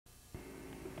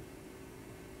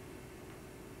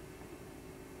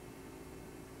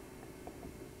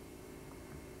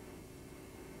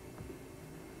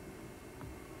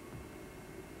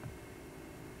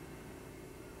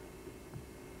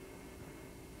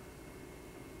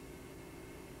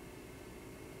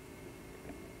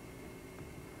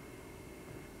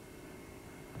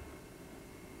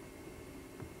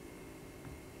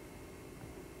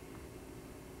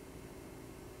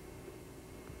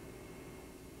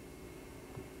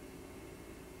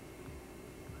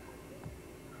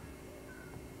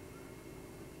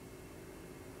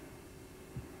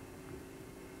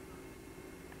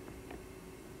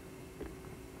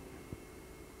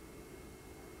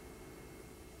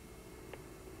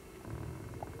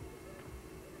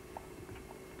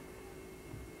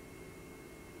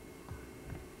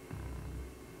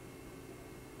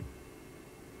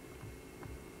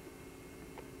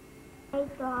My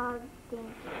Dog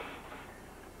Dinky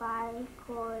by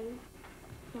Corey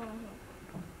Shanahan.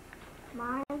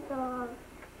 My dog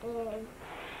is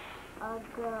a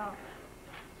girl.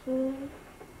 She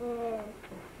is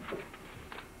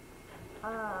a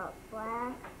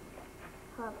black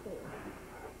puppy.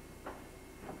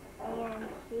 And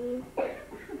she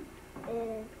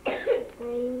is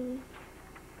 3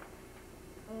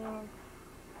 and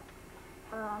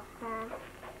a half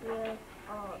years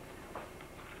old.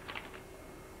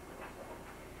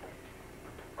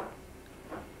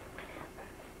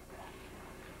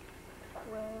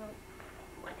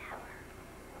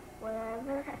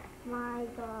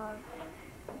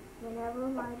 Whenever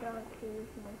my dog sees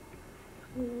me,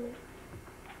 she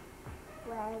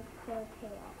wags her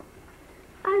tail.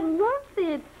 I love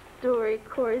that story,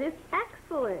 Corey. That's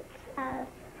excellent.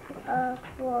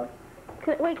 Well,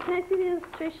 Wait, can I see the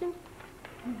illustration?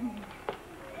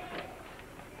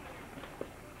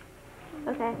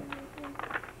 Okay.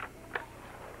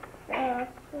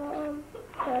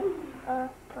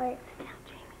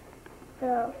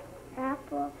 The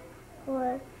apple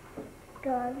was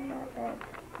godmother.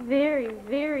 Very,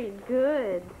 very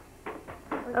good.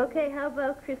 Okay, how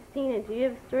about Christina? Do you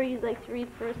have a story you'd like to read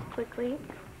first quickly?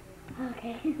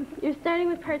 Okay. You're starting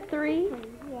with part 3?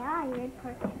 Yeah, I read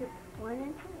part 1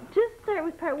 and 2. Just start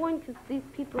with part 1 because these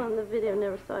people on the video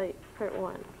never saw part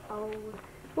 1. Oh.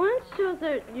 Why don't you show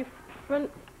us your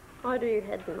front part of your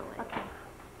head in the way? Okay.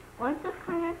 Once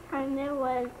upon a time there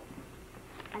was...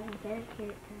 I didn't dedicate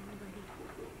it to anybody.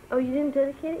 Oh, you didn't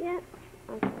dedicate it yet?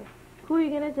 Okay. Who are you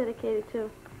going to dedicate it to?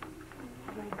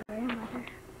 My grandmother.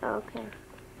 Oh, okay.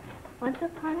 Once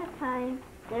upon a time,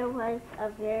 there was a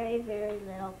very, very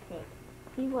little pig.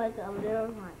 He was a little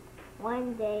runt.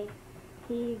 One day,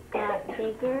 he got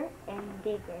bigger and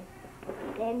bigger.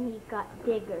 Then he got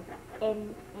bigger,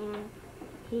 and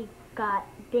he got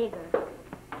bigger.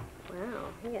 Wow,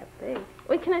 he got big.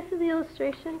 Wait, can I see the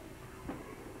illustration?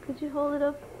 Could you hold it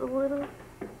up a little?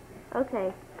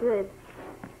 Okay, good.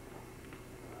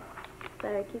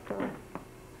 Sorry, keep going.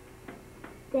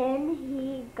 Then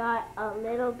he got a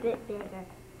little bit bigger,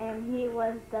 and he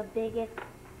was the biggest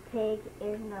pig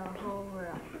in the whole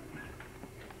world.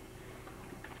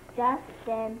 Just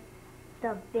then,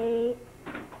 the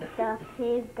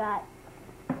pig got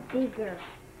bigger.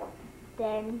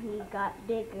 Then he got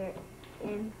bigger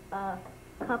in a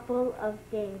couple of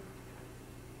days.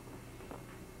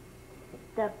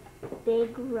 The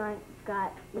big runt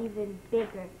got even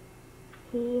bigger.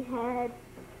 He had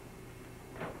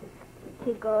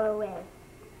to go away.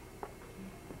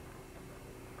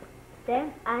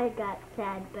 Then I got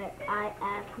sad, but I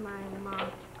asked my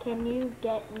mom, "Can you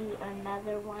get me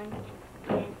another one?"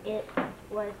 And it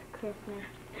was Christmas.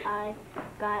 I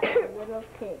got a little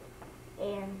pig,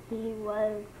 and he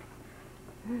was...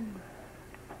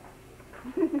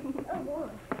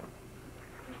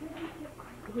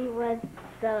 He was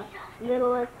the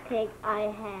littlest pig I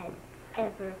had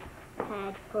ever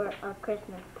had for a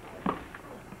Christmas party.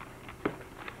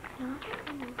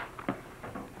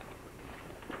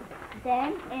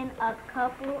 Then, in a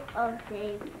couple of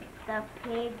days, the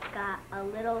pig got a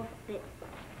little bit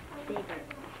bigger.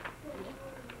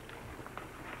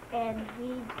 And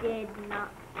he did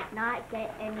not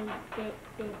get any bit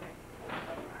bigger.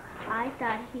 I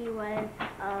thought he was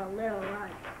a little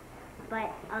runt.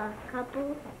 But a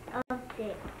couple of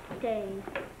days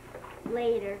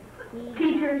later, he...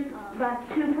 Teachers, bus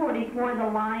 244, the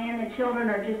Lion, the children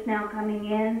are just now coming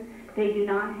in. They do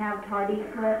not have tardy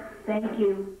slip. Thank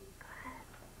you.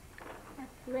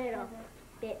 A little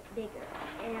bit bigger,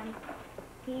 and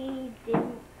he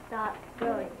didn't stop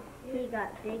growing. He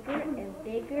got bigger and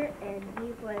bigger, and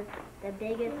he was the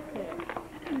biggest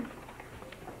pig.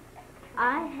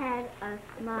 I had a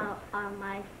smile on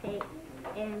my face,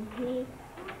 and he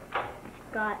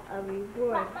got a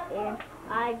reward, and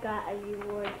I got a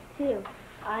reward too.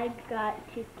 I got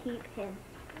to keep him,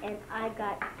 and I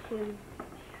got to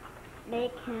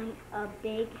make him a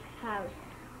big house.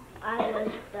 I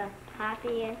was the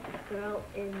happiest girl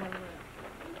in the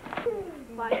world.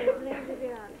 By Evelyn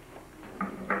Vivian.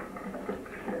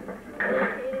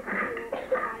 Dedicated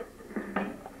to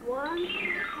Isis. Once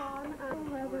upon a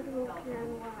Revolution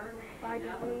by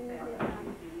Evelyn Vivian.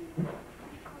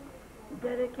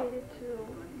 Dedicated to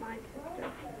my sister.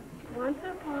 Once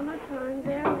upon a time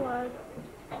there was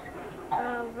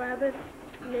a rabbit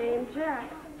named Jack.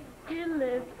 He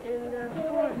lived in the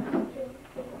forest.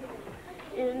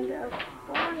 In the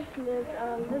forest lived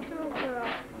a little girl,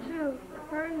 too.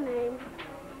 Her name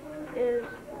is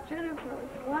Jennifer.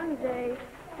 One day,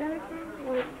 Jennifer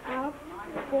went out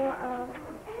for a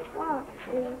walk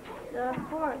in the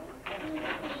forest.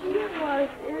 She was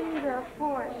in the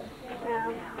forest.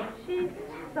 Now she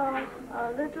saw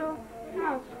a little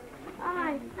house.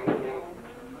 I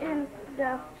in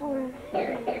the forest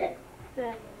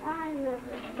said, I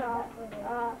never saw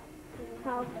a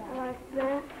house like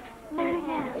that.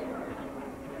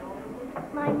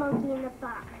 My monkey in the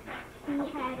box. He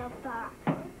had a box.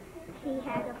 He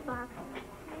had a box.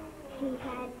 He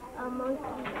had a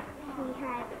monkey. He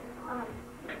had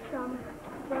some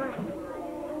fun.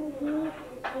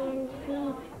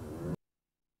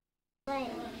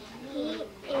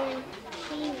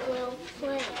 He will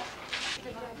play.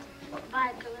 By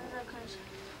Gorilla Country.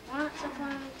 Once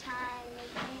upon a time,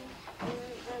 he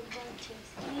was the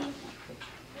dentist. He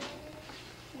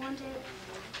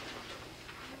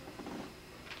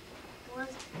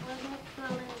wasn't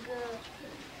feeling good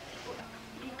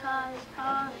because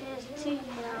all his teeth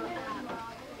fell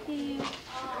out. He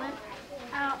went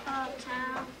out of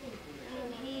town and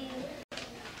he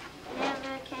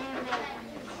never came back.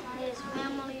 His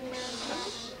family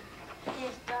members,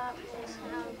 his dog was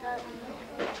held up.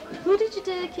 Who did you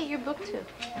dedicate your book to?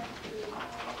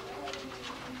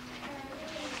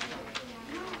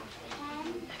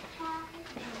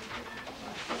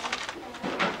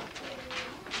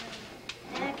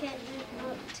 Dedicate this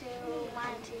book to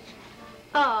my teacher.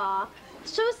 Aw,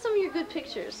 show us some of your good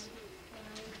pictures.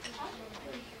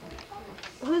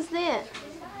 Who's that?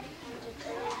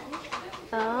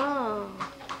 Oh.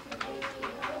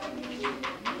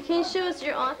 Can you show us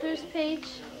your author's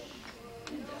page?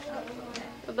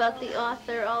 About the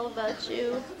author, all about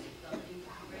you.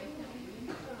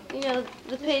 You know,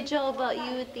 the page all about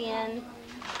you at the end.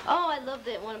 Oh, I love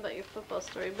that one about your football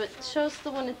story, but show us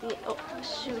the one at the, oh,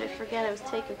 shoot, I forgot I was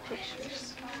taking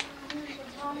pictures.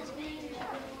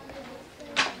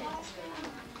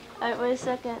 All right, wait a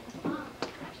second.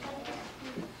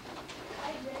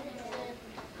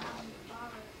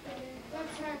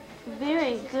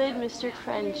 Very good, Mr.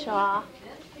 Crenshaw.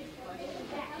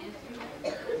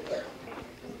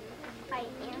 I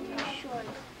am short.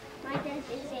 My dad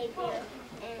is a bear,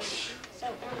 and so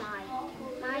am I.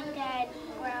 My dad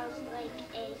growls like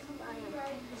a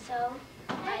lion. So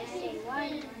I say,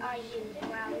 why are you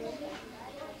growling?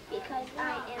 Because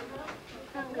I am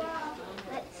hungry.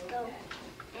 Let's go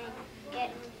and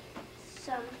get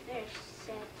some fish,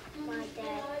 said my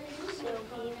dad. So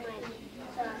we went.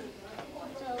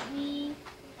 So we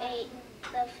ate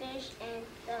the fish and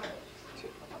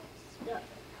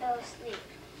fell asleep.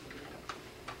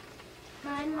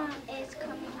 My mom is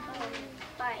coming home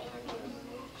by Andrew.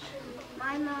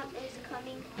 My mom is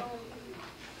coming home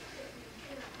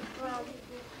from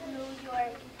New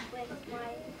York with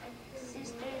my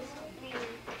sisters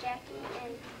named Jackie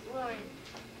and Lauren.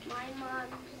 My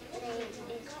mom's name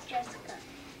is Jessica.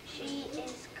 She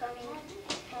is coming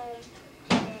home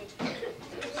today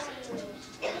to see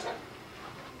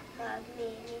me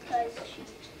because she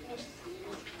missed me.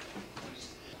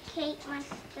 Kate, my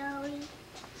story.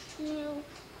 You,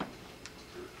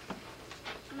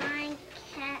 my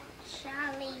cat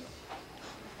Charlie.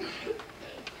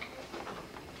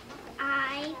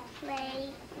 I play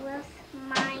with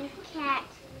my cat.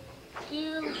 Do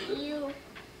you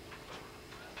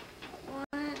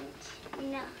want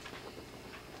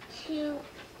to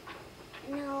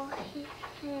know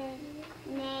her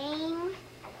name?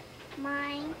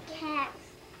 My cat's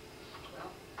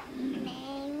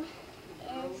name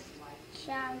is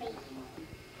Charlie.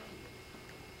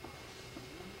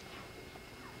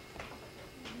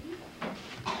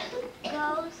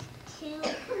 Goes to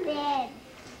bed.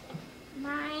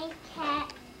 My cat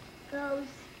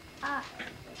goes up,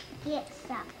 gets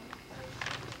up.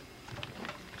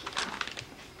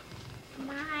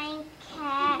 My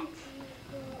cat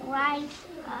rides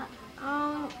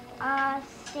on a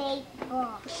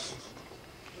skateboard.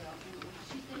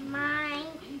 My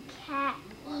cat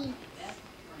eats.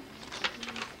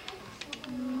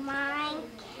 My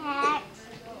cat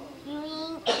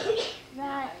drinks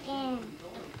the end.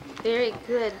 Very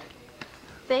good.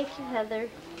 Thank you, Heather.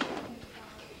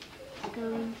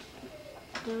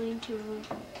 Going to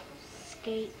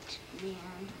skate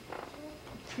man.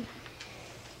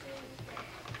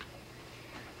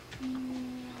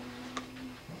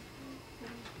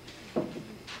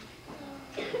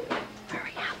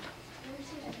 Hurry up.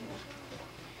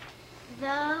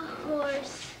 The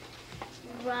horse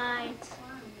rides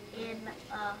in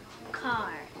a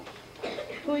car.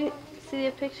 Can we see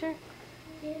a picture?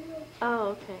 Oh,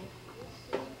 okay.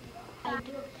 I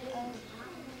did a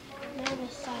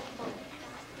motorcycle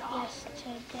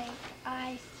yesterday.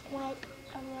 I went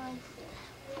around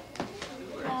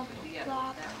the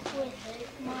block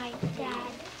with my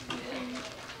dad.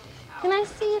 Can I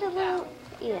see it a little?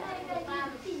 Yeah.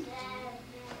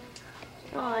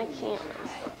 Oh, I can't.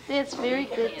 That's very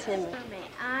good, Timmy.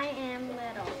 I am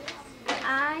little.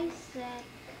 I said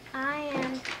I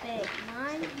am big.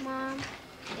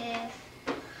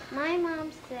 My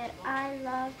mom said I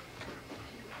love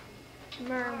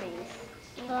mermaids.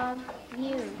 Love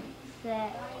you,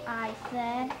 I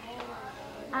said.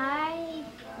 I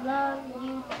love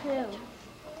you too,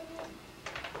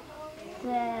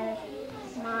 said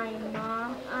my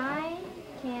mom. I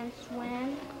can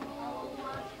swim.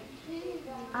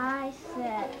 I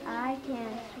said I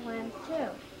can swim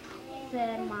too,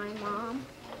 said my mom.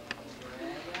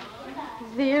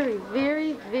 Very,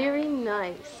 very, very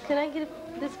nice. Can I get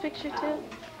this picture too?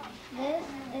 This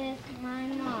is my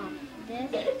mom.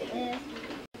 This is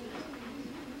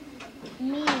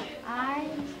me. I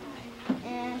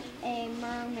am a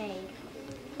mermaid.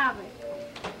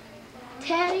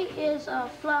 Teddy is a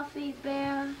fluffy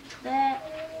bear that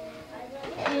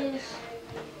is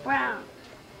brown.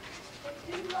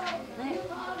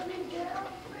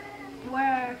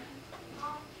 Where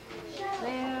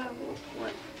there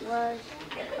was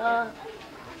a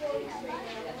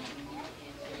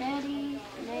Teddy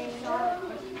named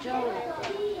Joey.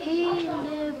 He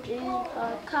lived in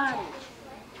a cottage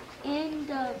in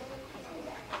the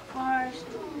forest.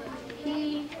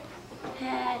 He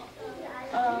had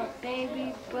a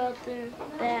baby brother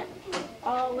that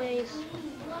always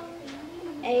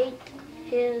ate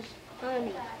his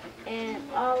honey and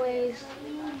always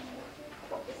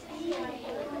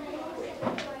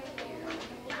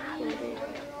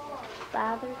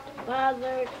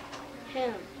bothered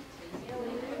him.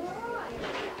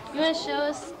 You want to show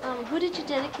us, who did you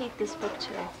dedicate this book to?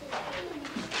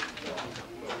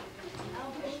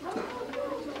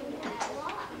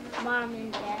 Mom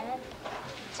and Dad.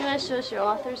 Do you want to show us your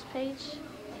author's page?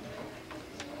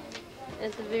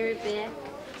 At the very back,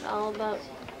 it's all about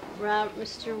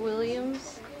Mr.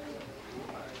 Williams.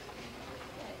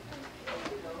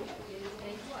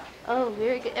 Oh,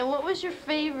 very good. And what was your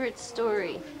favorite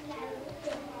story?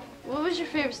 What was your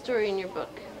favorite story in your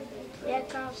book? There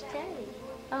goes Teddy.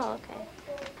 Oh, okay.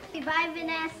 By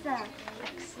Vanessa.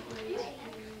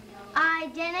 I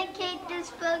dedicate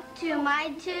this book to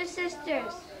my two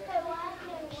sisters.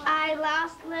 I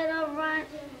lost Little Run.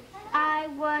 I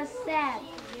was sad.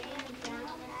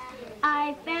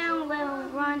 I found Little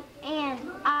Run and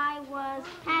I was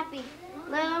happy.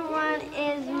 Little Run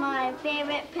is my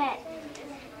favorite pet.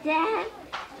 Dad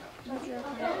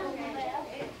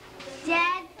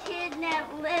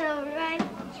kidnapped Little Run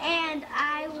and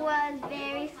I was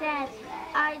very sad.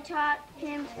 I taught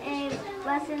him a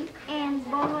lesson and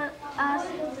both of us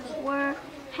were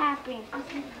happy.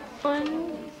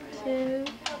 1, 2,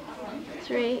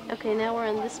 3. Okay, now we're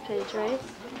on this page, right?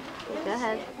 Okay, go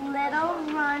ahead.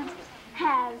 Little Run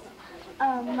has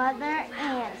a mother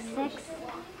and 6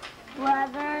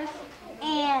 brothers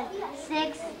and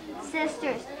 6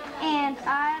 sisters, and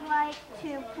I like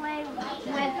to play with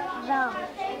them.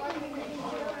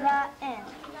 The end.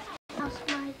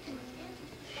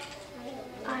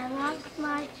 I lost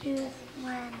my tooth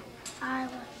when I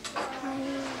was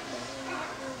playing.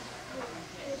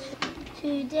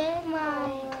 Today my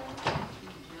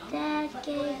dad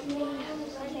gave me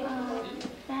a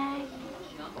bag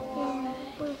and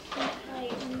with it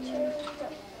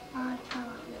on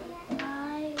top.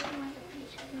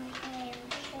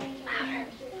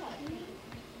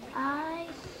 I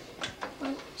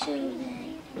went to the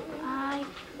I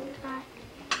got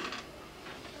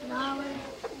 $1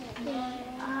 and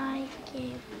I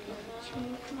gave it to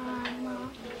my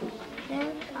mom.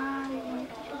 Then I went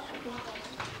to school.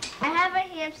 I have a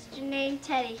hamster named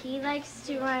Teddy. He likes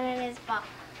to run in his ball.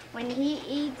 When he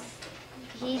eats,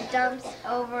 he dumps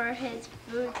over his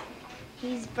food.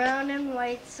 He's brown and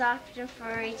white, soft and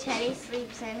furry. Teddy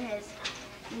sleeps in his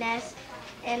nest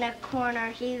in a corner.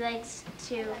 He likes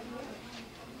to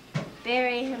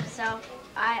bury himself.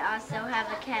 I also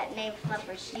have a cat named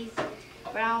Flipper. She's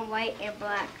brown, white, and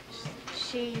black.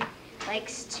 She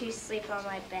likes to sleep on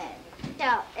my bed.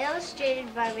 So,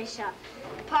 illustrated by Michelle.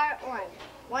 Part 1.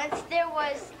 Once there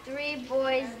was 3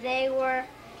 boys. They were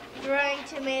throwing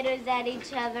tomatoes at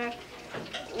each other.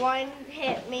 One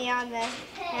hit me on the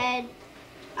head.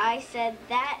 I said,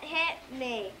 "That hit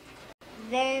me."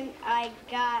 Then I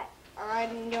got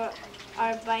on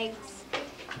our bikes.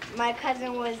 My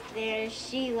cousin was there.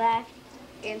 She laughed,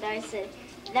 and I said,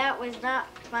 "That was not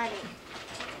funny."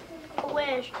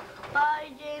 Wish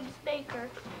by James Baker.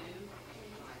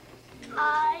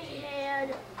 I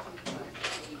had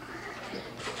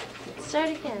Start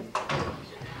again.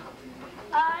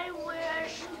 I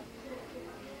wish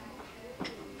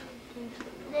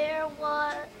there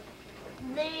was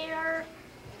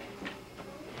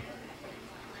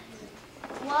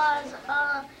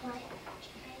a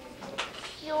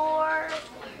cure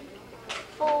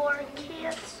for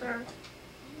cancer.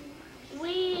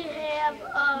 We have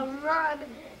a run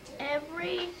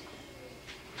every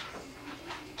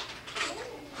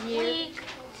week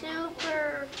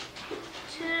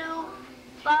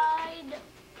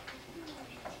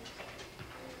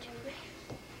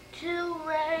to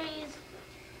raise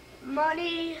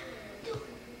money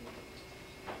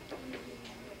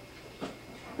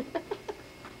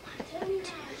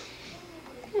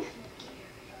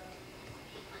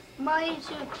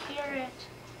to cure it.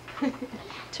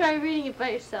 Try reading it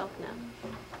by yourself now.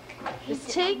 Just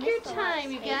take your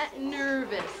time. You got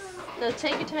nervous. No,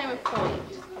 take your time and point.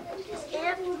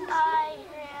 If I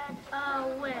had a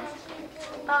wish,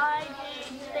 by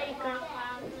James Baker,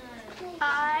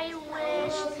 I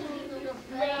wish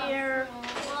there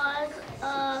was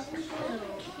a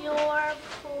cure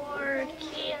for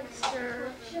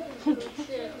cancer.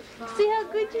 See how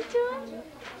good you're doing?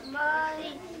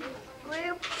 My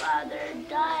grandfather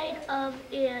died of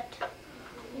it.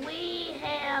 We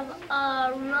have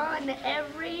a run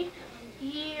every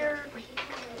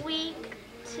week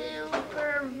to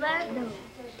prevent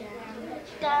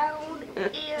down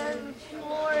in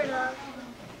Florida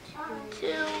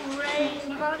to raise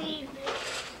money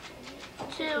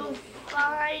to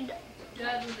find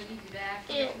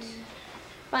it.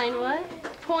 Find what?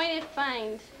 Point at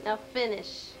find. Now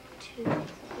finish.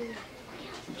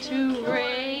 To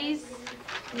raise.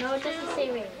 No, it doesn't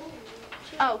say raise.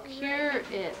 Oh, cure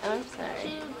it. I'm sorry. To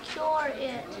cure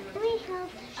it. Can we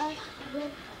help us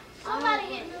with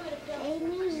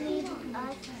Amy read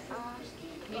us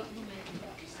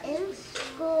in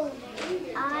school?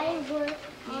 I work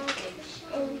hard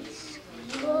in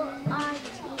school. Our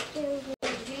teacher will.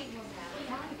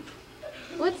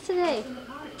 What's today?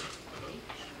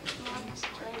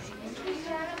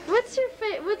 What's your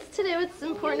what's today? What's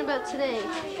important about today?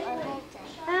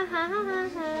 Ha ha ha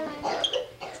ha.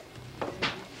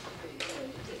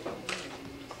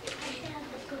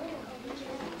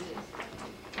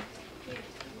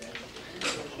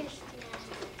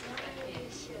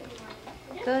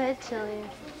 Go ahead, Tilly.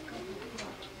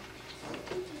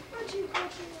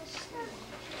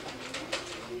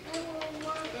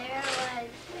 There was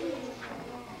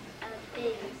a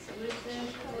big was in a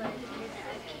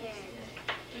can.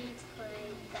 He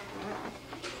played that.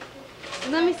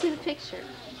 Let me see the picture.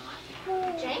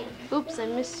 Oops, I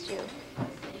missed you.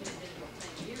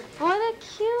 What a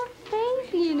cute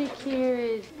baby in a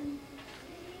carriage.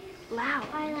 Loud.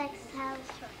 I like Sal's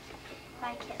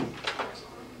my kids.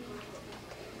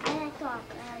 I like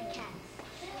dogs. I like cats.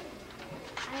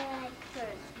 I like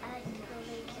birds. I like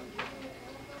little kids.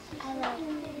 I like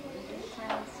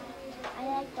Sal's. I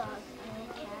like dogs. I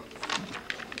like cats.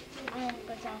 I like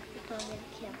birds. I like people little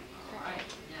kids.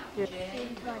 You're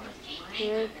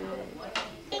good.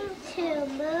 To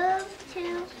move to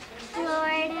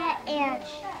Florida and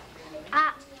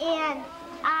I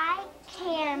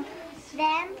can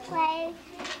then play.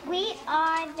 We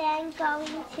are then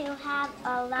going to have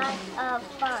a lot of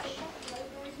fun.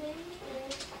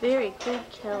 Very good,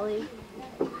 Kelly.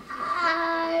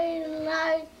 I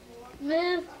like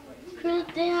Miss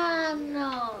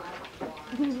Cristiano.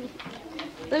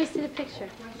 Let me see the picture.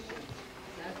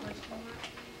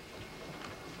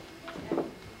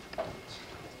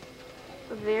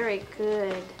 Very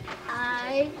good.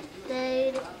 I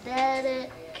dedicate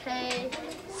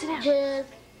this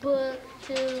book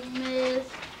to Miss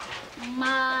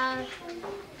my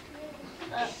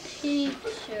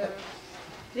teacher.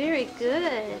 Very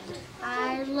good.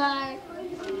 I like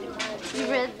You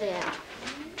read that.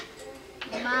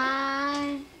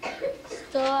 my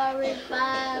story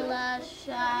by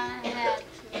LaShawn Hatcher.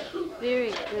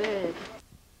 Very good.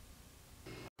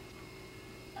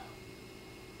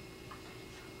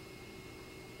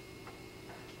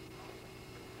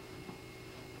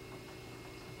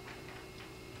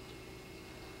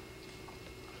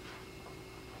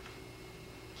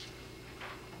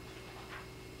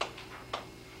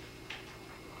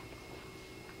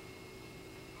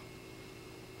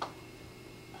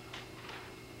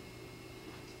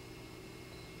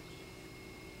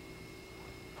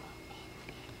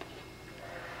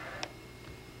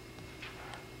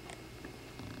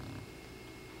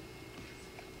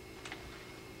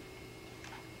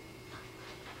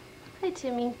 Hi,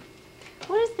 Timmy.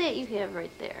 What is that you have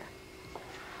right there?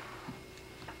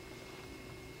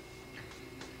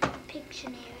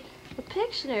 Pictionary. A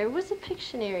Pictionary? What's a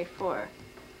Pictionary for?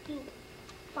 To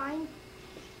find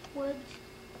words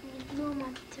you know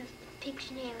about the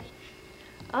Pictionary.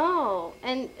 Oh,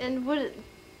 and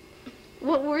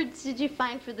what words did you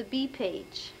find for the B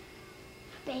page?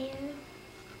 Bear.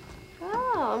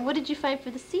 Oh, and what did you find for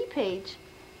the C page?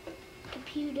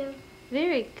 Computer.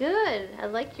 Very good. I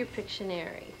like your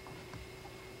Pictionary.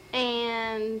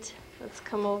 And let's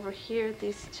come over here.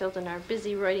 These children are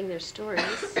busy writing their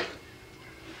stories. I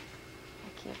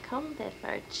can't come that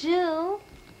far. Jill,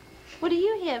 what do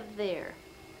you have there?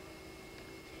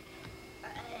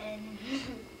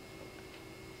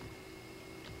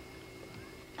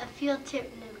 A field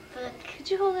trip notebook. Could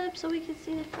you hold it up so we can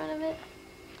see the front of it?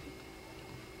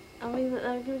 I'm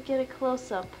going to get a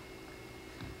close-up.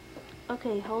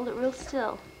 Okay, hold it real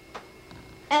still.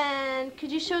 And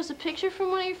could you show us a picture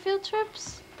from one of your field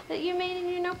trips that you made in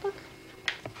your notebook?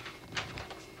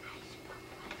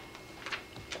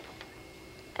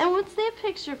 And what's that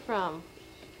picture from?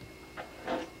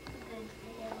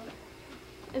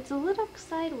 It's a little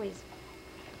sideways.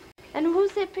 And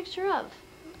who's that picture of?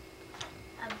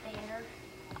 A bear.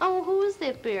 Oh, who is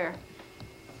that bear?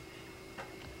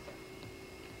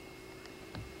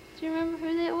 Do you remember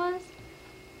who that was?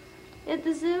 At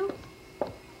the zoo?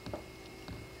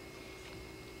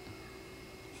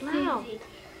 Wow. Susie.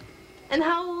 And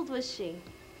how old was she?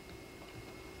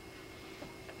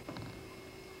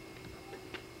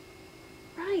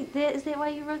 Right. Is that why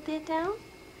you wrote that down?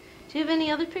 Do you have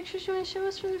any other pictures you want to show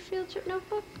us from the field trip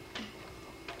notebook?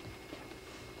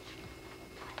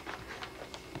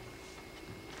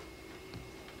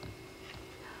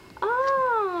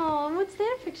 Oh, and what's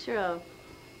that picture of?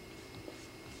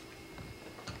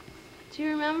 Do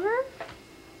you remember?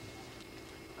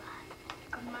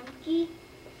 A monkey.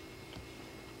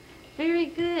 Very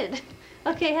good.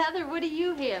 Okay, Heather, what do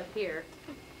you have here?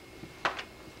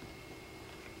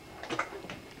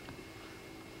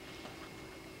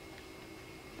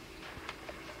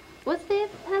 What's that,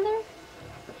 Heather?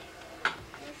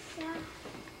 It's a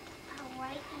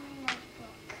writing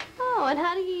notebook. Oh, and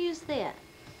how do you use that?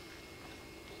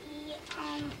 We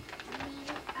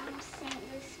St.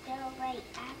 Louis spell right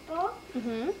apple.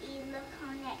 Mm-hmm. You look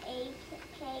on the A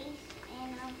page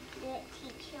and the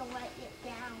teacher write it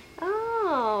down.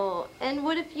 Oh, and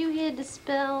what if you had to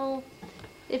spell,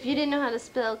 if you didn't know how to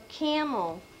spell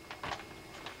camel?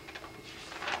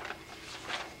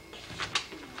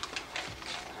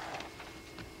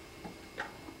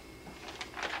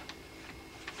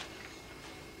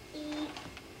 He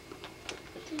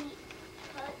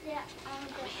put it on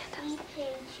the C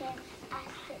page and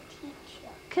asked the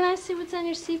teacher. Can I see what's on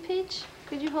your C page?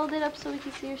 Could you hold it up so we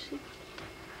can see your sheet?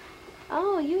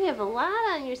 Oh, you have a lot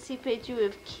on your C page. You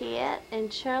have cat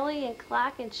and Charlie and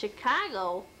clock and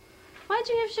Chicago. Why'd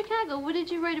you have Chicago? What did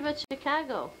you write about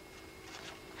Chicago?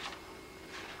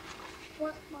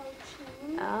 Football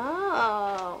team.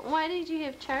 Oh, why did you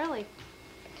have Charlie?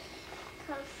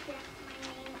 Because that's my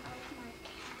name of my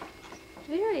cat.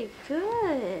 Very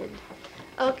good.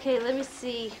 Okay, let me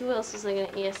see. Who else was I going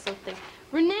to ask something?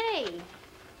 Renee!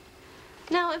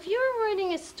 Now, if you were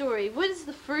writing a story, what is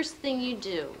the first thing you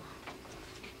do?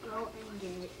 Go and get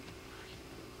it.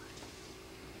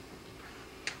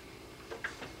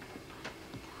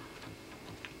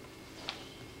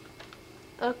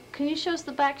 Oh, can you show us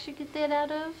the box you get that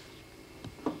out of?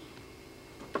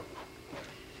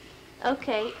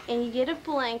 Okay, and you get a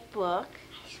blank book,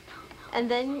 and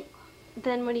then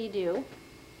what do you do?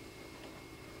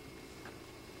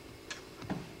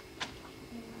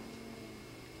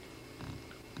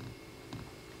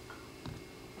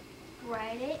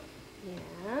 Write it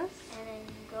Yes. and then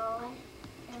go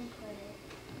and put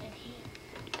it in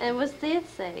here. And what's that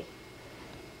say?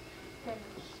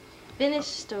 Finished.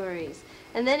 Finished stories.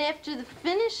 And then after the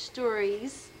finished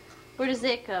stories, where does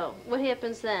that go? What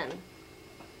happens then?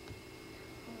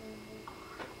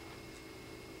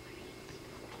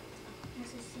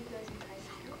 Mrs. C goes and types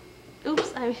it.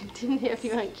 Oops, I didn't have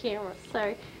you on camera.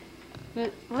 Sorry.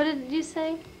 What did you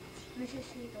say? Mrs.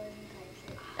 C goes and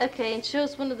types it. Okay, and show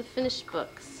us one of the finished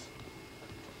books.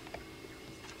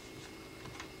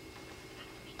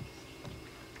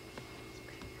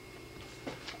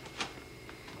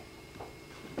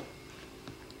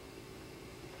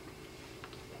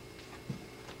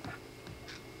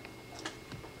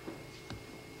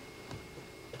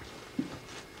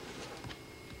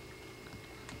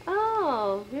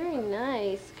 Oh, very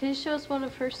nice. Can you show us one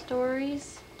of her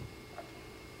stories?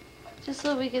 Just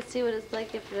so we can see what it's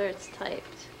like after it's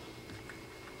typed.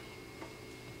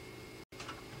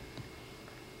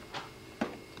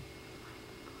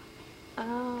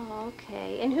 Oh,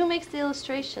 okay. And who makes the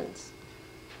illustrations?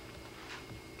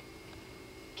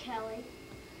 Kelly.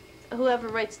 Whoever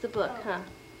writes the book, Oh. huh?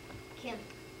 Kim.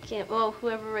 Can't, well,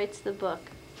 whoever writes the book.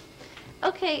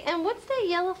 Okay, and what's that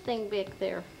yellow thing back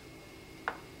there?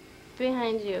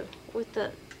 Behind you, with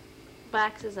the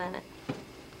boxes on it.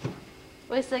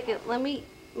 Wait a second, let me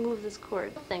move this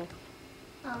cord thing.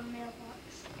 Mailbox.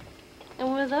 And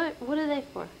what are they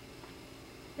for?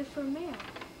 It's for mail.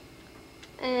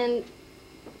 And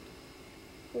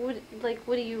what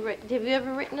do you write? Have you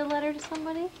ever written a letter to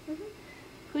somebody? Mm-hmm.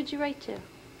 Who'd you write to?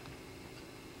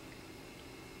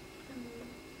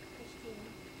 Christina.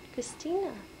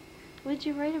 Christina. What'd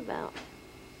you write about?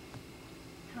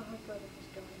 How her brother was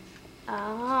doing.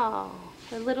 Oh,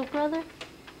 her little brother?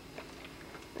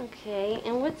 Okay,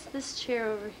 and what's this chair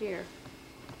over here?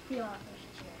 The author's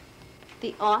chair.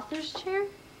 The author's chair?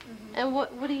 Mm-hmm. And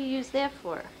what do you use that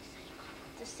for?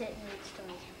 To sit and read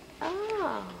stories.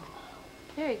 Oh,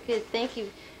 very good, thank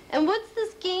you. And what's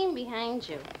this game behind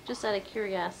you? Just out of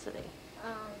curiosity.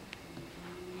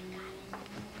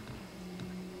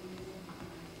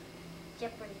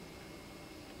 Jeopardy.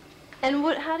 And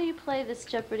how do you play this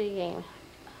Jeopardy game?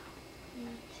 You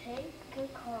take a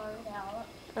card out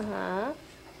Uh-huh.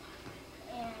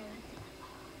 and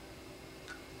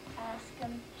ask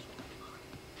them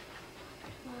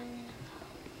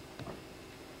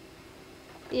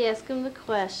You ask them the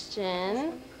question.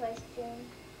 the question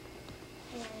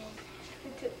and who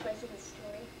took place in the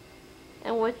story.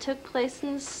 And what took place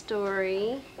in the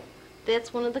story.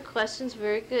 That's one of the questions,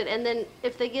 very good. And then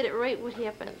if they get it right, what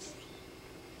happens?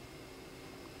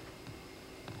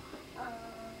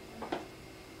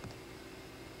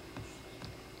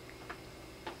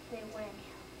 They win.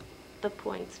 The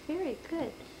points, very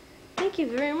good. Thank you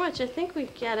very much. I think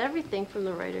we've got everything from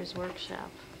the Writer's Workshop.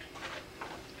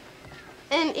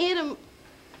 And Adam,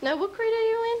 now what grade are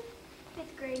you in?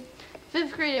 5th grade.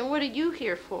 5th grade, and what are you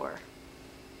here for?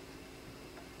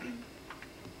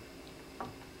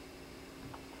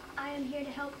 I am here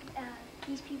to help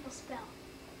these people spell.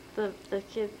 The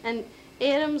kid. And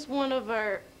Adam's one of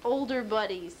our older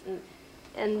buddies,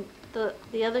 and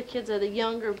the other kids are the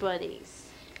younger buddies.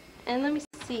 And let me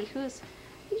see,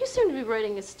 you seem to be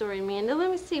writing a story, Amanda.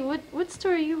 Let me see, what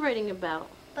story are you writing about?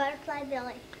 Butterfly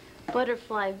Billy.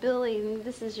 Butterfly Billy, and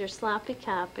this is your sloppy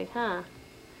copy, huh?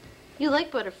 You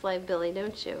like Butterfly Billy,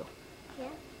 don't you?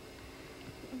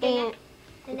 Yeah. And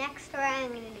The next story I'm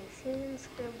going to do Susan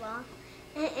Screwball,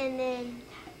 and then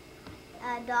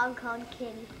a dog called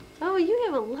Kitty. oh, you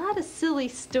have a lot of silly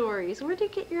stories. Where do you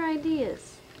get your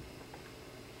ideas?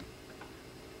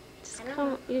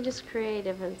 You're just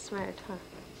creative and smart, huh?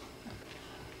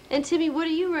 And Timmy, what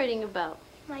are you writing about?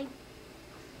 My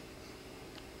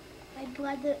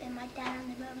brother and my dad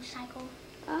on the motorcycle.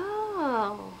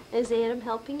 Oh, is Adam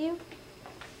helping you?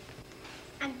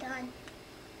 I'm done.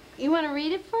 You want to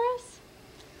read it for us?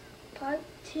 Part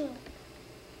 2.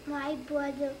 My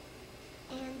brother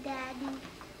and daddy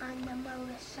on the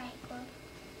motorcycle.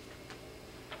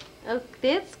 Oh,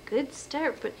 that's a good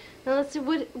start. But now let's see.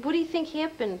 What do you think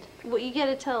happened? What you got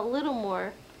to tell a little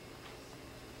more.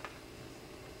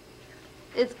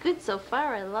 It's good so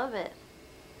far. I love it.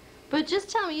 But just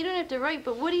tell me. You don't have to write.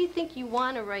 But what do you think you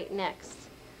want to write next?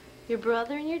 Your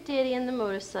brother and your daddy on the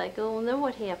motorcycle. And then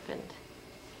what happened?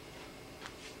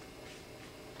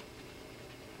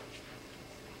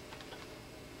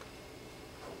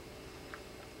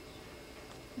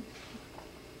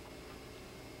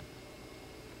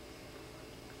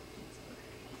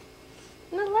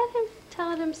 No, let him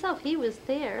tell it himself. He was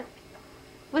there.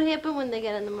 What happened when they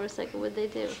got on the motorcycle? What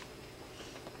did they do?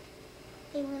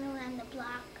 They went around the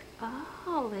block.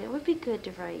 Oh, that would be good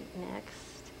to write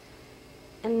next.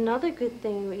 Another good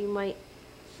thing, you might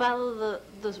follow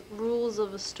the rules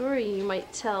of a story. You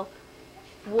might tell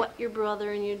what your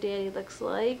brother and your daddy looks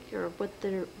like, or what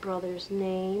their brother's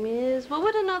name is. What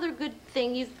would another good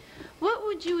thing what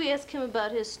would you ask him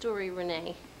about his story,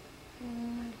 Renee?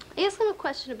 Ask him a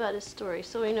question about his story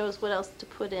so he knows what else to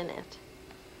put in it.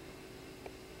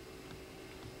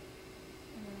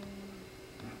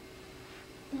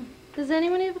 Does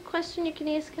anyone have a question you can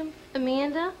ask him?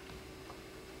 Amanda?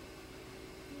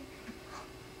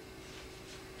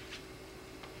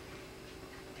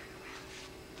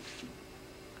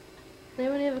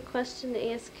 Anyone have a question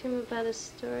to ask him about his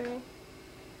story?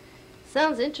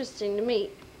 Sounds interesting to me.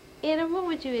 Adam, what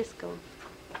would you ask him?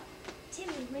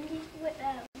 Timmy, when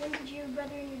did your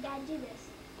brother and your dad do this?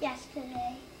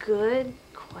 Yesterday. Good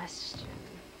question.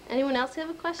 Anyone else have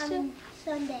a question?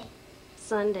 Sunday.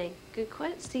 Sunday. Good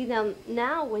question. See,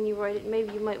 now when you write it,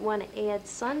 maybe you might want to add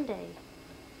Sunday.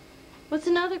 What's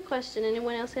another question?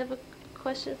 Anyone else have a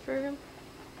question for him?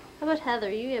 How about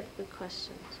Heather? You have good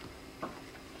questions.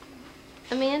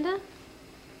 Amanda?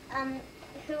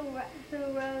 Who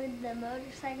rode the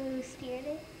motorcycle? Who steered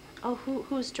it? Oh,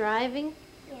 who's driving?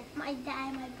 Yes, my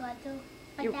dad and my brother.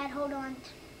 My dad hold on to,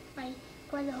 my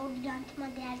brother holding on to my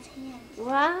dad's hands.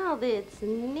 Wow, that's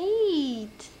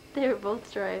neat. They're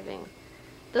both driving.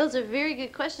 Those are very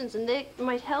good questions, and they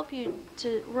might help you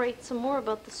to write some more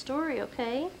about the story,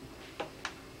 okay?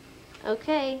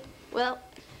 Okay, well,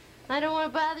 I don't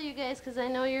want to bother you guys because I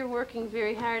know you're working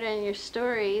very hard on your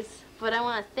stories, but I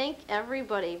want to thank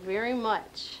everybody very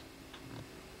much.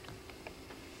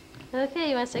 Okay,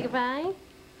 you want to say goodbye?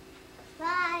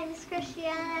 Bye, Miss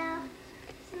Cristiano.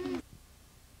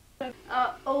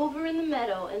 Over in the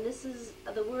Meadow, and this is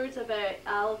the words about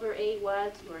Oliver A.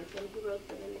 Wadsworth, and he wrote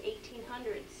them in the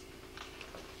 1800s.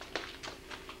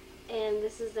 And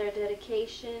this is our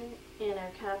dedication and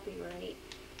our copyright.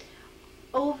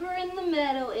 Over in the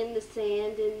meadow, in the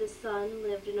sand, in the sun,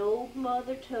 lived an old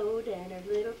mother toad and her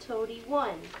little toady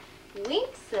one. Wink,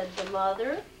 said the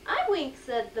mother. I wink,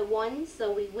 said the one.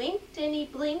 So we winked and he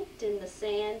blinked in the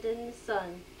sand and the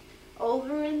sun.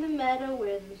 Over in the meadow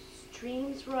where the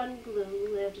streams run blue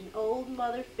lived an old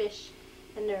mother fish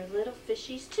and her little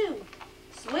fishies too.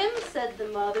 Swim, said the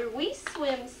mother. We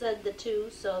swim, said the two.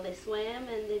 So they swam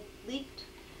and they leaped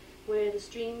where the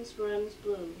streams runs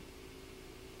blue.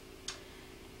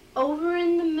 Over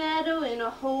in the meadow, in a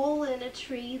hole in a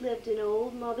tree, lived an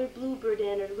old mother bluebird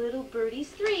and her little birdies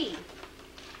three.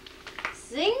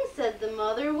 Sing, said the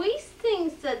mother. We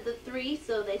sing, said the three.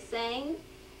 So they sang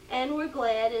and were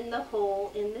glad in the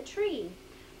hole in the tree.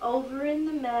 Over in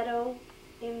the meadow,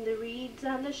 in the reeds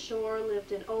on the shore,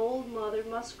 lived an old mother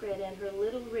muskrat and her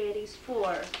little ratties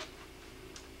four.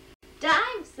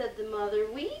 Dive, said the mother.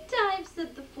 We dive,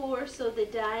 said the four. So they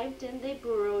dived and they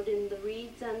burrowed in the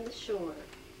reeds on the shore.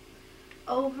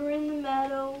 Over in the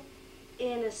meadow,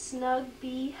 in a snug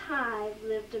bee hive,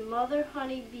 lived a mother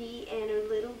honey bee and her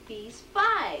little bees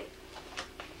five.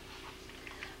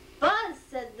 Buzz,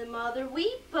 said the mother.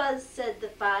 We buzz, said the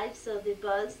five. So they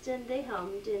buzzed and they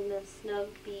hummed in the snug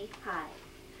bee hive.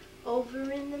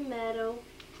 Over in the meadow,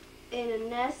 in a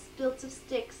nest built of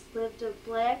sticks, lived a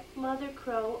black mother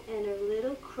crow and her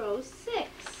little crows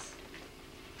six.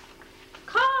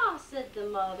 Caw, said the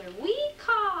mother. We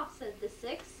caw, said the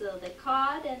six. So they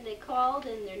cawed and they called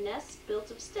in their nest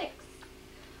built of sticks.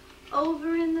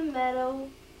 Over in the meadow,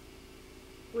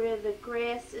 where the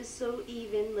grass is so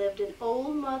even, lived an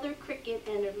old mother cricket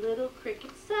and her little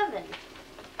cricket seven.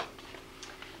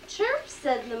 Chirp,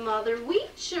 said the mother. We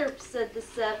chirp, said the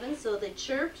seven. So they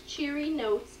chirped cheery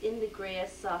notes in the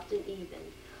grass soft and even.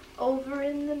 Over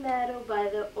in the meadow by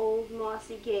the old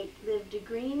mossy gate lived a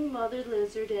green mother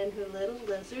lizard and her little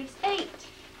lizards eight.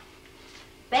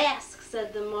 Bask,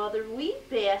 said the mother. We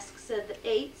bask, said the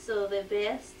eight. So they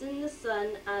basked in the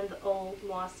sun on the old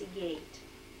mossy gate.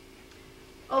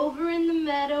 Over in the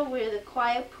meadow where the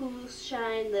quiet pools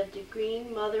shine lived a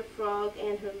green mother frog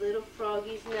and her little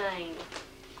froggies nine.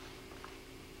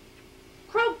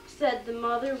 Croak, said the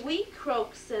mother. We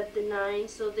croak, said the nine.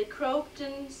 So they croaked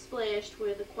and splashed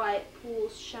where the quiet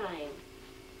pools shine.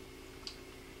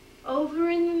 Over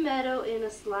in the meadow, in a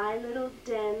sly little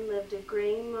den, lived a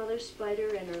gray mother spider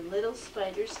and her little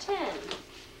spiders 10.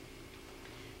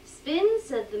 Spin,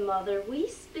 said the mother. We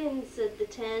spin, said the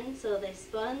 10. So they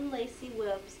spun lacy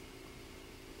webs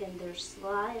in their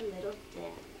sly little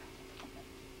den.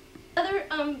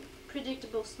 Another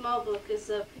predictable small book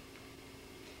is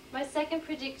my second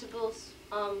predictable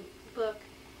book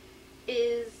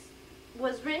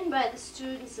was written by the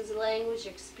students as a language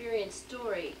experience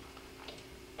story,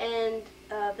 and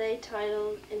they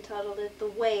entitled it The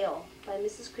Whale by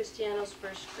Mrs. Cristiano's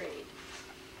first grade.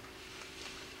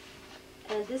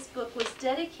 And this book was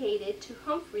dedicated to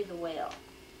Humphrey the Whale.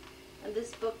 And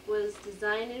this book was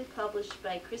designed and published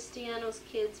by Cristiano's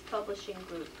Kids Publishing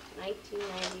Group,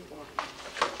 1991.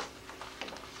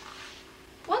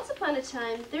 Once upon a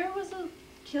time, there was a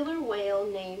killer whale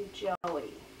named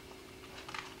Joey.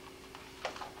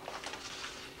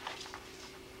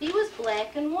 He was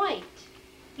black and white.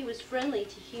 He was friendly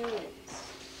to humans.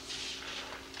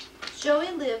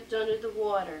 Joey lived under the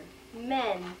water.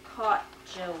 Men caught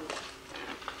Joey.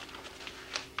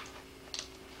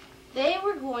 They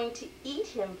were going to eat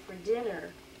him for dinner,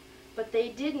 but they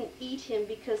didn't eat him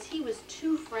because he was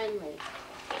too friendly.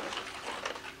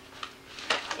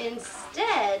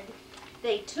 Instead,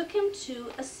 they took him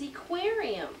to a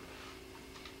seaquarium.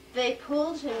 They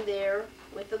pulled him there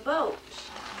with a boat.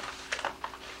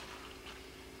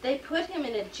 They put him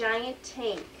in a giant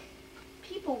tank.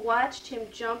 People watched him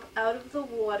jump out of the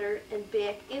water and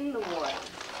back in the water.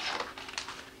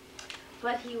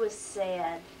 But he was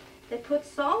sad. They put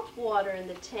salt water in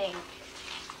the tank,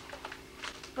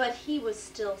 but he was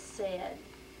still sad.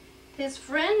 His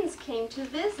friends came to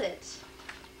visit,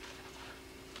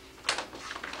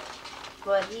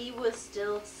 but he was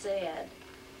still sad.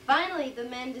 Finally, the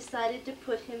men decided to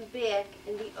put him back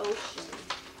in the ocean.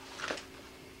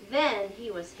 Then he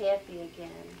was happy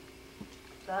again.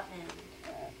 The end.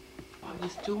 I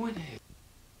was doing it.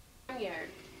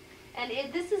 And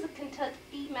this is a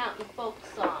Kentucky mountain folk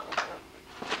song.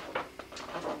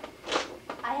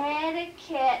 I had a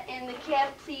cat and the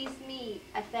cat pleased me.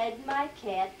 I fed my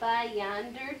cat by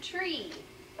yonder tree.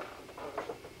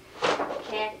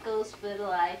 Cat goes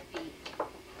fiddle I feed.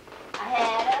 I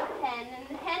had a hen and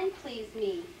the hen pleased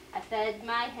me. I fed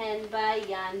my hen by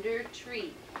yonder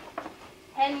tree.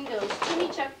 Hen goes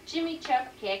Jimmy Chuck,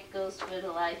 cat goes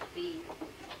fiddle I feed.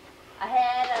 I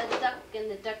had a duck and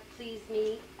the duck pleased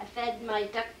me. I fed my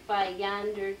duck by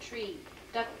yonder tree.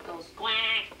 Duck goes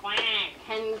quack, quack.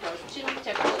 Hen goes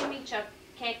Jimmy Chuck,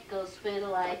 cat goes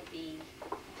fiddle I feed.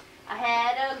 I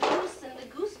had a goose and the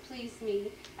goose pleased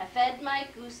me. I fed my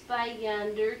goose by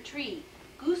yonder tree.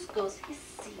 Goose goes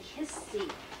hissy,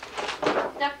 hissy.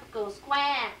 Duck goes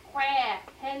quack, quack.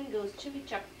 Hen goes Jimmy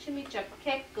Chuck,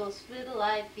 cat goes fiddle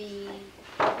I feed.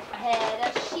 I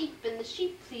had a sheep and the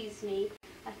sheep pleased me.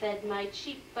 I fed my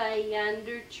sheep by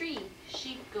yonder tree.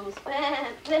 Sheep goes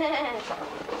baa, baa.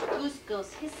 Goose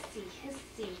goes hissy,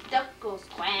 hissy. Duck goes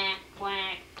quack,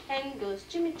 quack. Hen goes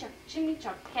Jimmy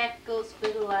Chuck, cat goes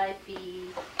fiddle I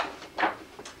feed.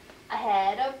 I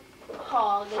had a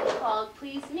hog and the hog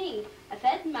pleased me. I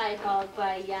fed my hog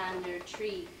by yonder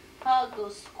tree. Hog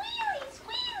goes squealy,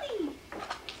 squealy.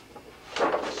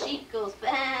 Sheep goes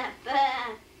baa,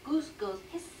 baa. Goose goes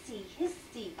hissy,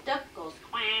 hissy. Duck goes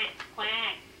quack,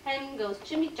 quack. Hen goes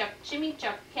Jimmy Chuck,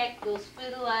 cat goes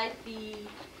fiddle I feed.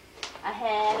 I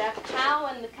had a cow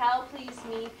and the cow pleased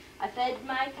me. I fed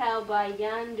my cow by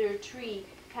yonder tree.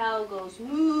 Cow goes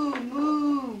moo,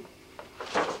 moo.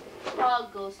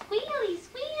 Hog goes squealy,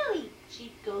 squealy.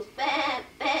 Sheep goes baa,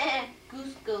 baa.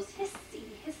 Goose goes hissy,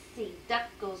 hissy. Duck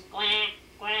goes quack,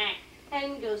 quack.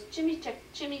 Hen goes Jimmy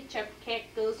Chuck, cat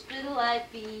goes fiddle I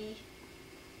feed.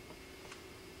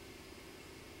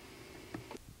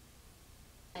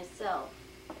 Myself.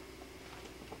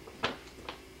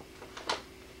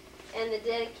 And the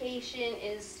dedication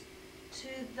is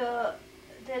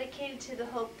dedicated to the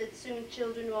hope that soon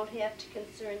children won't have to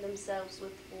concern themselves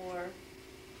with war.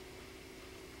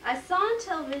 I saw on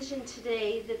television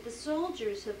today that the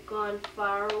soldiers have gone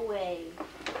far away.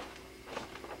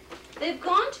 They've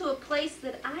gone to a place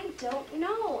that I don't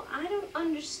know. I don't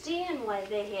understand why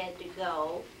they had to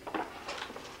go.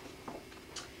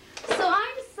 So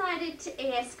I decided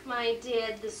to ask my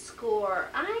dad the score.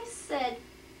 I said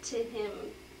to him,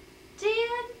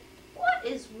 Dad, what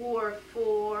is war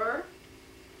for?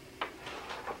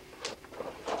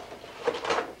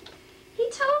 He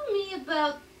told me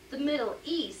about the Middle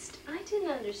East. I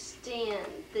didn't understand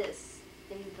this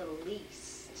in the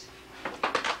least.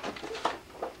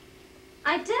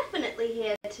 I definitely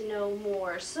had to know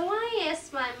more, so I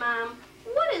asked my mom,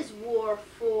 what is war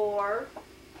for?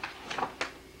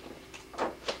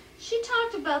 She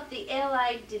talked about the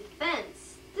Allied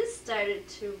defense. This started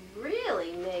to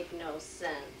really make no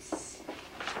sense.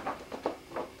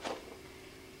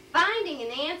 Finding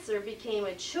an answer became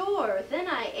a chore. Then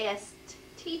I asked,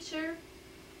 Teacher,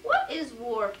 what is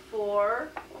war for?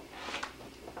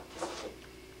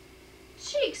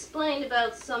 She explained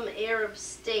about some Arab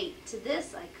state. To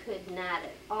this I could not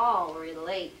at all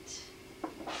relate.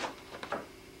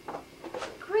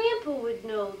 Grandpa would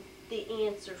know the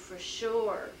answer for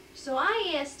sure. So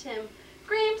I asked him,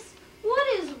 Gramps, what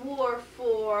is war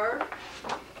for?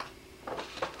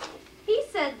 He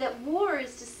said that war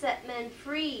is to set men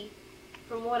free.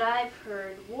 From what I've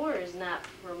heard, war is not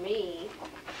for me.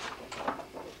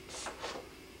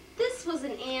 This was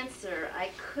an answer I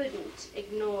couldn't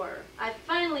ignore. I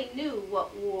finally knew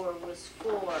what war was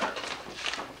for.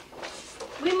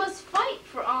 We must fight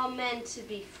for all men to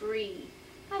be free.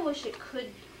 I wish it could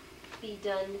be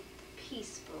done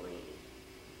peacefully.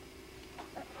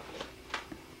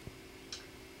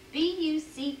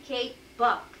 B-U-C-K,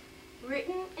 Buck,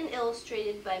 written and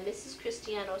illustrated by Mrs.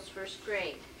 Cristiano's first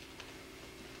grade.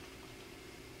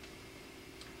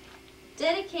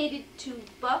 Dedicated to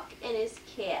Buck and his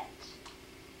cat.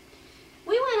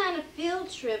 We went on a field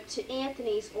trip to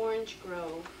Anthony's orange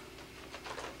grove.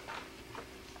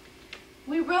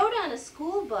 We rode on a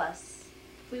school bus.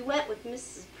 We went with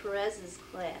Mrs. Perez's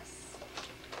class.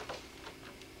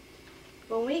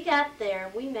 When we got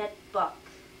there, we met Buck.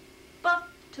 Buck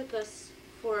took us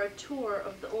for a tour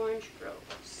of the orange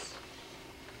groves.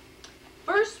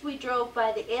 First, we drove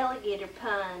by the alligator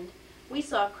pond. We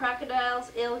saw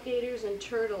crocodiles, alligators, and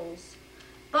turtles.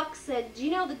 Buck said, "Do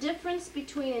you know the difference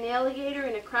between an alligator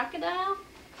and a crocodile?"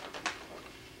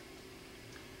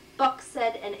 Buck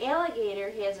said, "An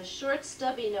alligator has a short,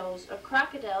 stubby nose. A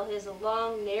crocodile has a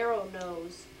long, narrow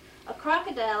nose. A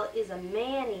crocodile is a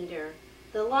man-eater.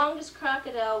 The longest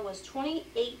crocodile was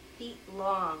 28 feet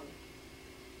long."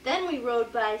 Then we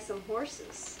rode by some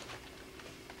horses.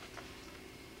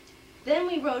 Then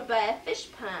we rode by a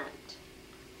fish pond.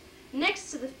 Next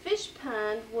to the fish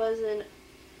pond was an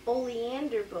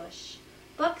oleander bush.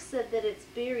 Buck said that its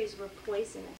berries were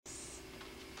poisonous.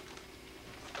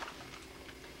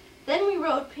 Then we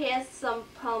rode past some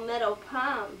palmetto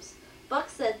palms. Buck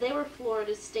said they were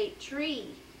Florida's state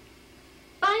tree.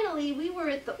 Finally, we were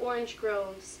at the orange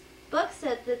groves. Buck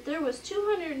said that there was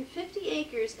 250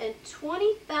 acres and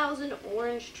 20,000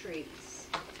 orange trees.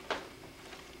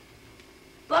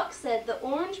 Buck said the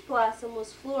orange blossom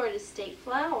was Florida's state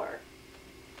flower.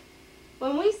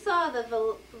 When we saw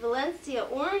the Valencia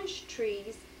orange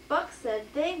trees, Buck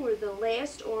said they were the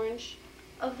last orange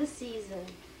of the season.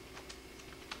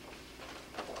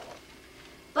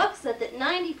 Buck said that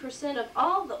 90% of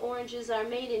all the oranges are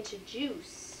made into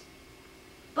juice.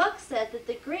 Buck said that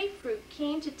the grapefruit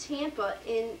came to Tampa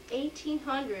in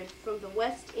 1800 from the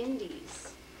West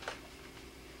Indies.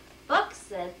 Buck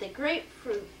said the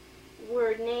grapefruit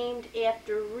were named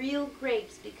after real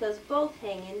grapes because both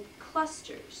hang in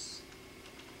clusters.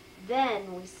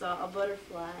 Then we saw a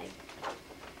butterfly.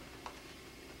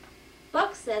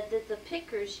 Buck said that the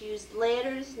pickers used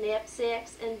ladders,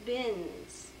 knapsacks, and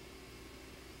bins.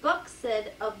 Buck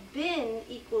said a bin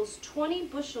equals 20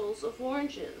 bushels of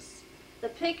oranges. The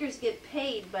pickers get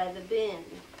paid by the bin.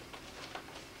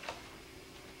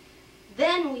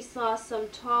 Then we saw some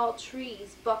tall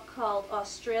trees Buck called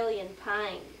Australian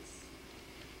pines.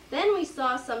 Then we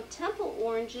saw some temple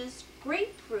oranges,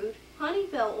 grapefruit,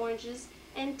 honeybell oranges,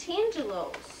 and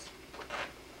tangelos.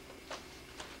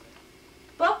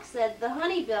 Buck said the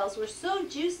honeybells were so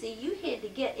juicy you had to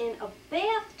get in a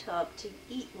bathtub to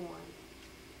eat one.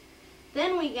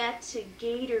 Then we got to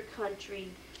gator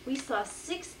country. We saw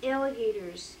 6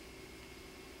 alligators.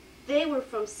 They were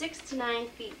from 6 to 9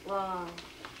 feet long.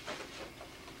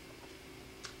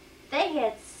 They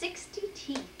had 60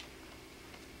 teeth.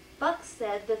 Buck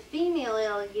said the female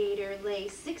alligator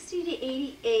lays 60 to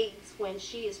 80 eggs when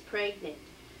she is pregnant.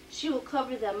 She will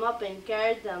cover them up and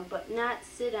guard them, but not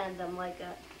sit on them like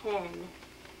a hen.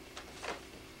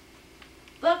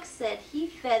 Buck said he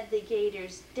fed the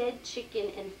gators dead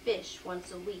chicken and fish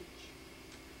once a week.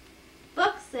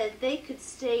 Buck said they could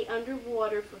stay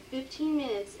underwater for 15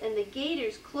 minutes and the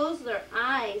gators close their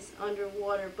eyes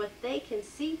underwater, but they can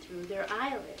see through their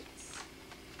eyelids.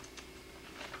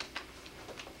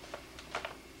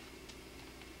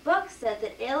 Buck said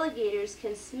that alligators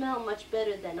can smell much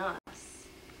better than us.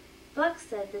 Buck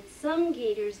said that some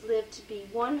gators live to be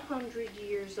 100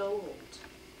 years old.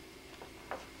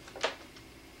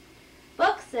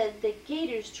 Buck said that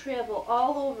gators travel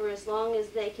all over as long as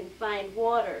they can find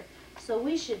water, so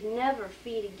we should never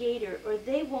feed a gator or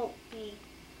they won't be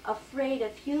afraid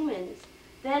of humans.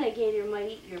 Then a gator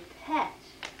might eat your pet.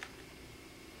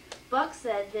 Buck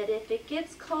said that if it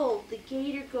gets cold, the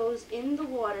gator goes in the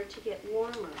water to get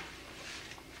warmer.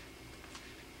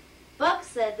 Buck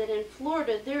said that in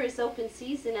Florida there is open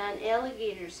season on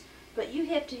alligators, but you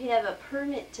have to have a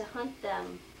permit to hunt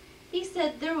them. He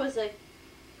said there was a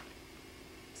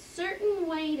certain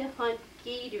way to hunt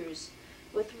gators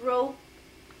with rope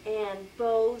and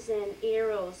bows and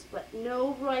arrows, but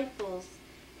no rifles,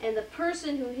 and the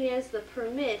person who has the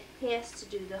permit has to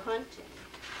do the hunting.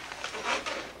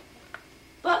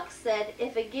 Buck said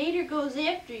if a gator goes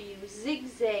after you,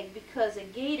 zigzag, because a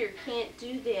gator can't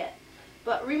do that.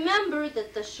 But remember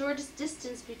that the shortest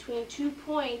distance between 2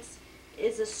 points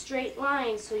is a straight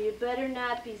line, so you better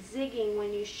not be zigging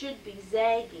when you should be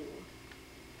zagging.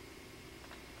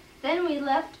 Then we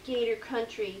left gator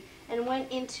country and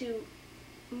went into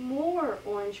more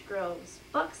orange groves.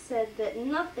 Buck said that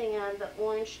nothing on the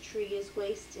orange tree is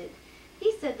wasted.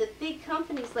 He said that big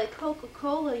companies like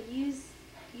Coca-Cola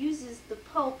uses the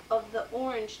pulp of the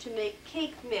orange to make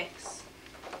cake mix.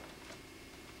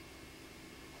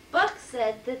 Buck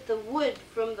said that the wood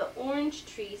from the orange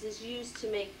trees is used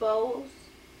to make bow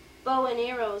and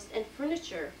arrows, and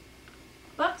furniture.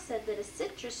 Buck said that a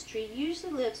citrus tree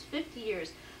usually lives 50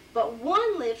 years, but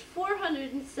one lived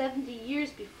 470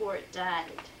 years before it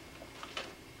died.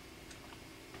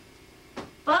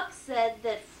 Buck said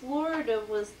that Florida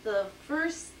was the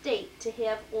first state to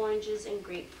have oranges and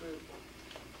grapefruit.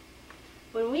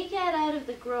 When we got out of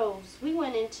the groves, we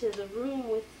went into the room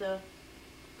with the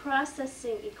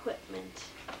processing equipment.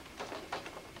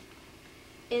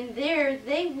 In there,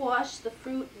 they wash the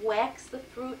fruit, wax the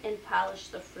fruit, and polish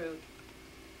the fruit.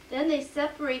 Then they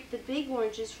separate the big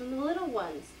oranges from the little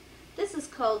ones. This is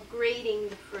called grading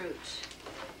the fruit.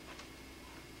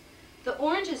 The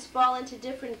oranges fall into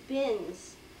different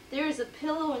bins. There is a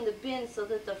pillow in the bin so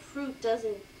that the fruit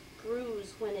doesn't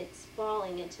bruise when it's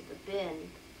falling into the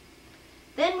bin.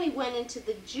 Then we went into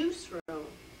the juice room.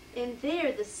 In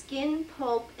there, the skin,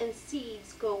 pulp, and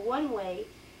seeds go one way,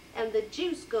 and the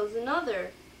juice goes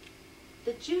another.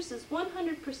 The juice is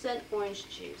 100% orange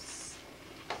juice.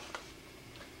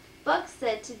 Buck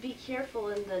said to be careful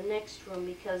in the next room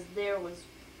because there was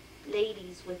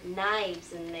ladies with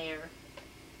knives in there.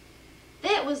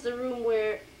 That was the room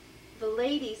where the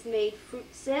ladies made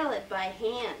fruit salad by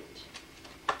hand.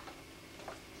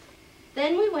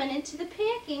 Then we went into the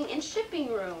packing and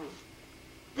shipping room.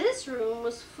 This room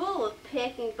was full of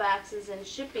packing boxes and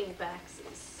shipping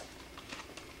boxes.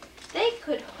 They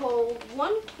could hold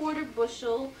 1/4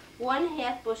 bushel,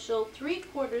 1/2 bushel,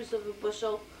 3/4 of a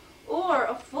bushel, or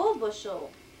a full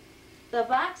bushel. The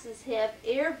boxes have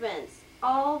air vents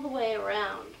all the way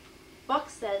around. Buck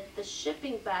said the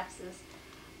shipping boxes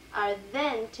are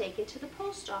then taken to the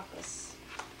post office.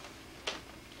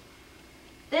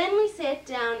 Then we sat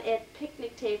down at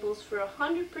picnic tables for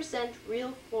 100%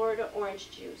 real Florida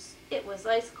orange juice. It was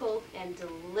ice cold and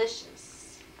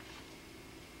delicious.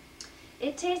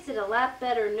 It tasted a lot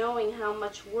better knowing how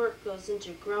much work goes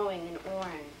into growing an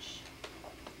orange.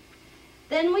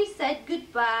 Then we said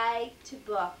goodbye to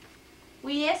Buck.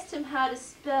 We asked him how to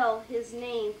spell his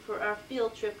name for our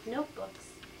field trip notebooks.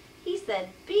 He said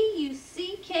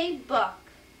B-U-C-K Buck.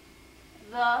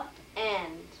 The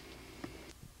end.